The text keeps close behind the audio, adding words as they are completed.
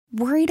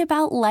Worried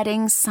about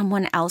letting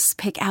someone else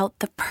pick out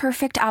the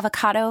perfect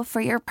avocado for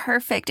your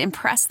perfect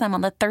impress them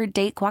on the third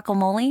date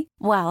guacamole?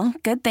 Well,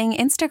 good thing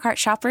Instacart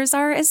shoppers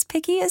are as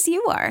picky as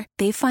you are.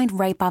 They find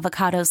ripe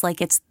avocados like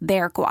it's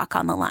their guac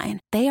on the line.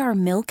 They are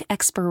milk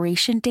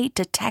expiration date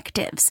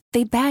detectives.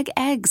 They bag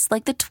eggs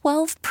like the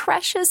 12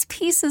 precious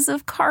pieces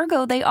of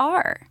cargo they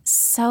are.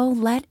 So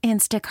let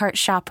Instacart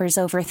shoppers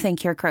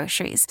overthink your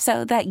groceries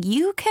so that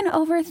you can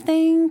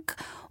overthink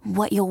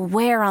what you'll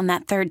wear on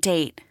that third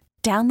date.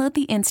 Download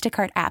the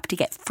Instacart app to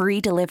get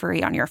free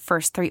delivery on your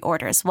first 3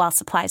 orders while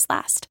supplies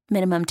last.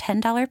 Minimum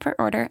 $10 per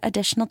order.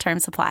 Additional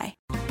terms apply.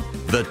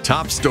 The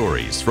top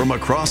stories from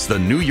across the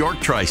New York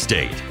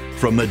tri-state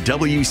from the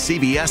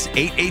WCBS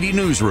 880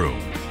 newsroom.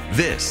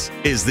 This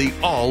is the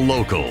All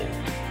Local.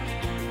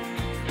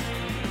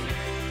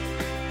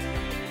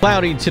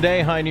 Cloudy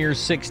today, high near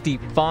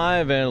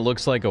 65, and it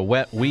looks like a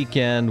wet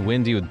weekend.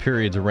 Windy with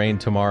periods of rain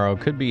tomorrow.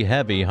 Could be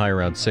heavy, high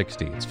around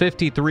 60. It's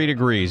 53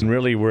 degrees. And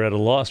really, we're at a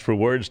loss for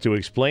words to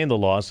explain the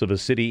loss of a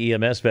city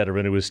EMS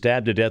veteran who was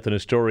stabbed to death in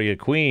Astoria,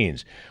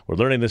 Queens. We're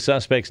learning the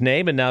suspect's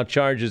name and now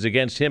charges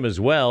against him as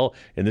well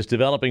in this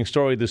developing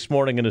story this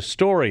morning in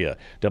Astoria.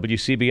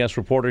 WCBS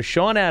reporter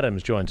Sean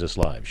Adams joins us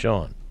live.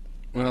 Sean.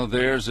 Well,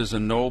 theirs is a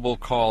noble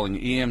calling.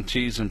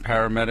 EMTs and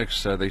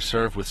paramedics, they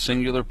serve with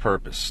singular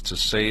purpose to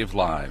save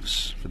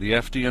lives. For the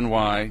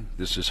FDNY,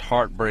 this is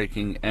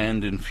heartbreaking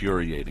and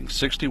infuriating.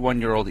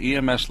 61-year-old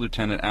EMS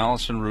Lieutenant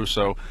Allison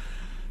Russo,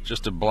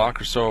 just a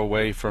block or so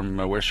away from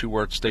where she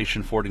worked,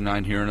 Station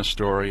 49 here in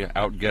Astoria,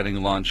 out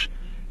getting lunch,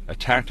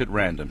 attacked at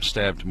random,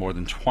 stabbed more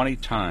than 20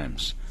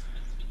 times.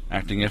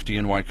 Acting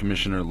FDNY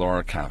Commissioner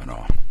Laura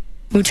Kavanaugh.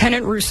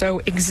 Lieutenant Russo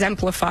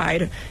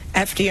exemplified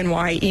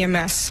FDNY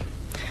EMS.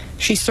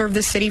 She served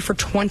the city for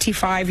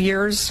 25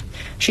 years.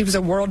 She was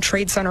a World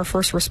Trade Center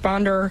first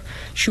responder.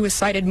 She was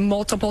cited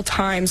multiple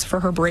times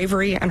for her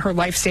bravery and her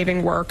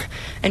life-saving work,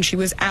 and she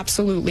was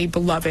absolutely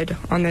beloved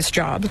on this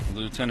job.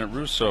 Lieutenant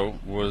Russo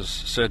was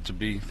said to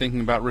be thinking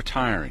about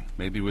retiring,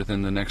 maybe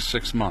within the next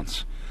 6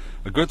 months.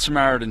 A Good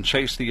Samaritan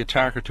chased the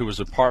attacker to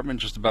his apartment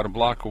just about a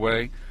block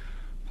away.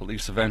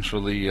 Police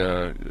eventually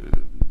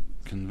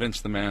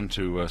convinced the man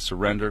to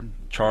surrender.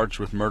 Charged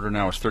with murder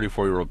now is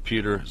 34-year-old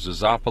Peter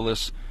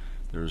Zizopoulos.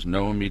 There is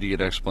no immediate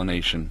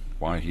explanation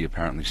why he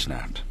apparently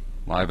snapped.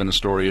 Live in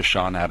Astoria,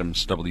 Sean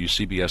Adams,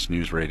 WCBS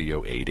News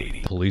Radio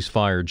 880. Police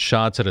fired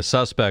shots at a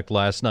suspect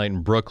last night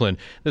in Brooklyn.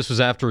 This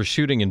was after a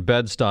shooting in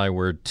Bed-Stuy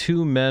where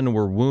 2 men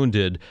were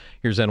wounded.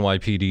 Here's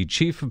NYPD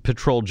Chief of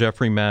Patrol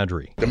Jeffrey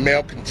Madry. The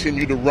male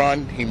continued to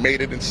run. He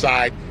made it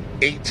inside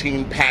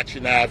 18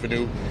 Patchen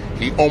Avenue.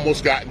 He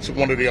almost got into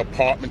one of the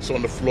apartments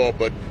on the floor,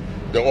 but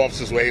the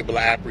officers were able to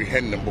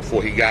apprehend him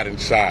before he got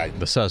inside.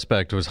 The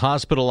suspect was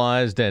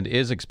hospitalized and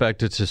is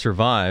expected to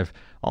survive.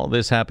 All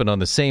this happened on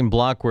the same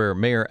block where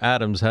Mayor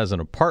Adams has an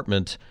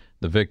apartment.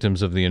 The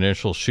victims of the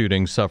initial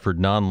shooting suffered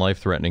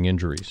non-life-threatening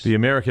injuries. The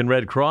American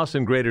Red Cross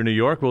in Greater New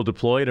York will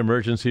deploy an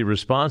emergency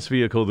response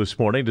vehicle this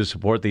morning to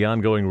support the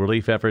ongoing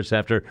relief efforts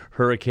after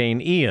Hurricane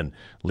Ian.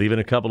 Leaving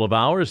a couple of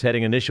hours,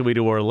 heading initially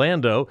to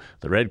Orlando,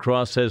 the Red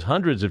Cross says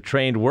hundreds of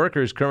trained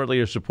workers currently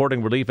are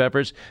supporting relief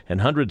efforts,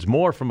 and hundreds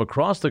more from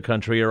across the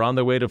country are on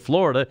their way to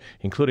Florida,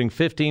 including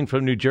 15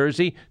 from New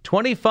Jersey,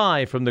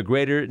 25 from the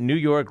Greater New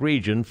York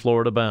region,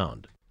 Florida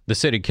bound. The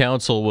City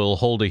Council will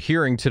hold a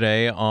hearing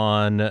today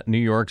on New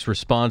York's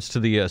response to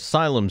the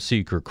asylum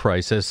seeker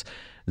crisis.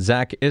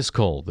 Zach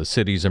Iskol, the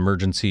city's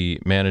emergency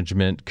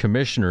management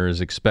commissioner, is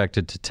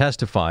expected to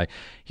testify.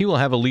 He will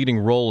have a leading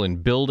role in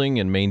building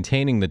and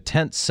maintaining the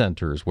tent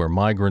centers where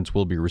migrants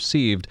will be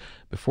received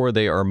before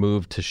they are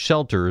moved to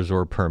shelters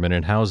or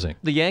permanent housing.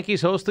 The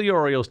Yankees host the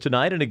Orioles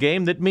tonight in a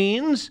game that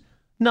means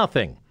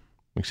nothing,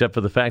 except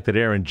for the fact that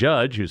Aaron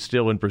Judge, who's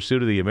still in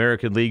pursuit of the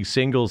American League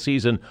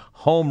single-season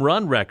home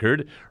run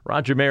record,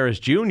 Roger Maris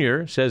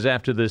Jr. says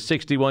after the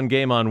 61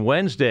 game on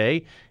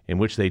Wednesday, in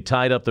which they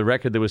tied up the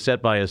record that was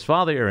set by his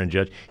father, Aaron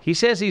Judge, he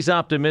says he's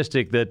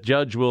optimistic that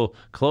Judge will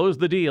close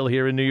the deal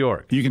here in New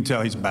York. You can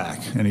tell he's back,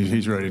 and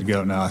he's ready to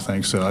go now, I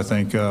think. So I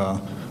think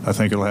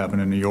it'll happen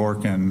in New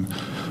York, and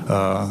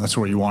that's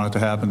where you want it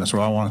to happen. That's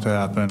where I want it to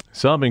happen.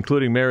 Some,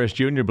 including Maris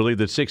Jr., believe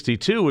that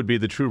 62 would be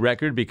the true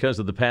record because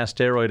of the past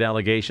steroid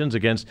allegations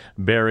against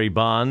Barry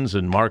Bonds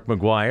and Mark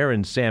McGwire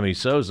and Sammy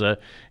Sosa.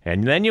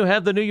 And then you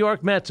have the New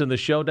York Mets in the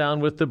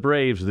showdown with the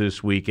Braves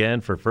this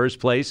weekend for first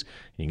place.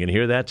 You can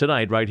hear that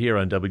tonight right here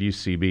on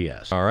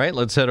WCBS. All right,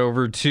 let's head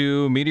over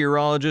to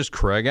meteorologist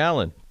Craig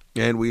Allen.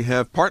 And we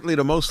have partly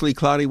to mostly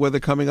cloudy weather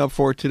coming up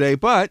for today,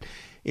 but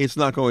it's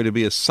not going to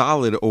be a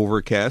solid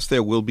overcast.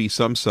 There will be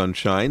some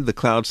sunshine. The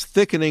clouds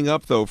thickening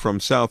up, though, from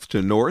south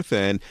to north,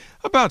 and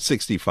about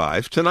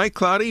 65. Tonight,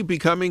 cloudy,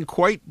 becoming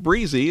quite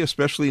breezy,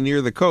 especially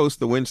near the coast.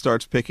 The wind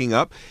starts picking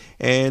up,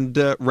 and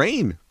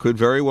rain could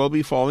very well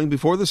be falling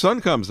before the sun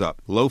comes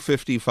up. Low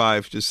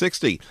 55 to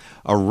 60.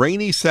 A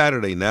rainy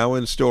Saturday now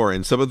in store,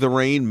 and some of the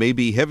rain may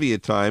be heavy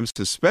at times,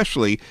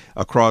 especially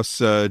across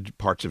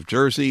parts of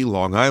Jersey,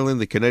 Long Island,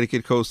 the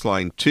Connecticut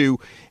coastline, too.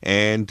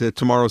 And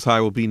tomorrow's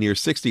high will be near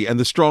 60. And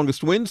the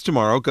strongest winds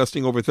tomorrow,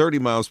 gusting over 30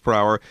 miles per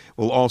hour,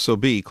 will also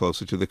be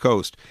closer to the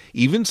coast.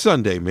 Even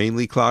Sunday,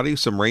 mainly cloudy,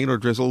 some rain or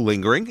drizzle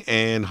lingering,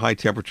 and high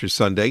temperatures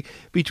Sunday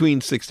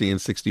between 60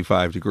 and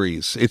 65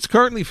 degrees. It's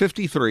currently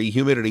 53,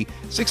 humidity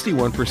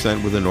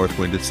 61% with a north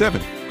wind at 7.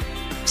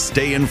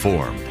 Stay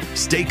informed.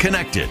 Stay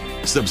connected.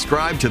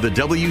 Subscribe to the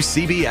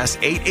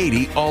WCBS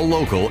 880 All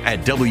Local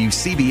at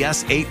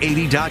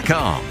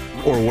WCBS880.com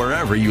or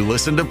wherever you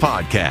listen to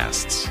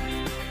podcasts.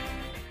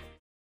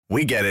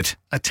 We get it.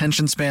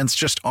 Attention spans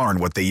just aren't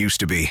what they used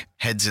to be.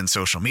 Heads in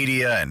social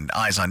media and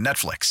eyes on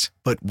Netflix.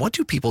 But what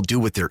do people do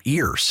with their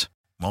ears?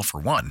 Well, for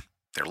one,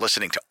 they're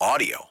listening to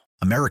audio.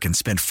 Americans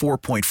spend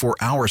 4.4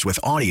 hours with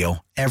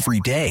audio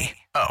every day.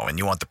 Oh, and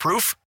you want the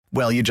proof?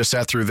 Well, you just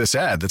sat through this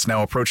ad that's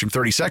now approaching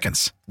 30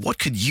 seconds. What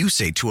could you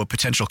say to a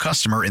potential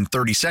customer in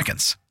 30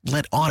 seconds?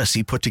 Let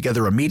Odyssey put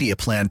together a media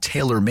plan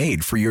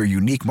tailor-made for your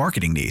unique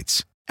marketing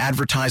needs.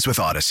 Advertise with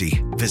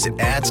Odyssey. Visit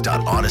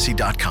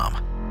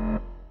ads.odyssey.com.